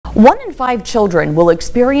1 in 5 children will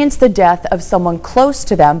experience the death of someone close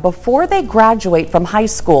to them before they graduate from high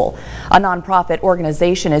school. A nonprofit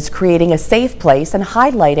organization is creating a safe place and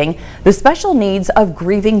highlighting the special needs of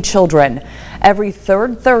grieving children. Every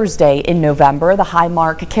third Thursday in November, the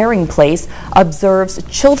Highmark Caring Place observes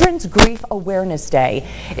Children's Grief Awareness Day.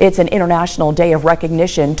 It's an international day of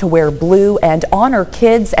recognition to wear blue and honor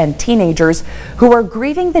kids and teenagers who are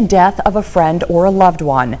grieving the death of a friend or a loved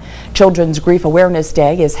one. Children's Grief Awareness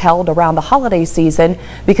Day is held around the holiday season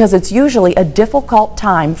because it's usually a difficult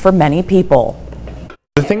time for many people.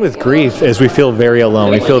 The thing with grief is we feel very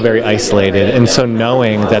alone, we feel very isolated, and so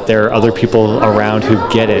knowing that there are other people around who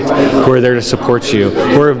get it, who are there to support you,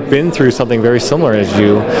 who have been through something very similar as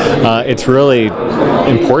you, it's really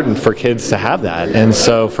important for kids to have that. And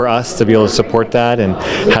so for us to be able to support that and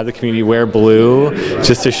have the community wear blue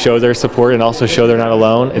just to show their support and also show they're not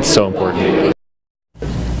alone, it's so important.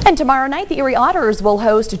 And tomorrow night, the Erie Otters will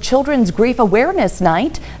host Children's Grief Awareness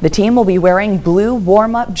Night. The team will be wearing blue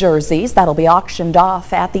warm-up jerseys that'll be auctioned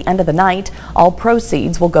off at the end of the night. All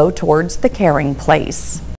proceeds will go towards the Caring Place.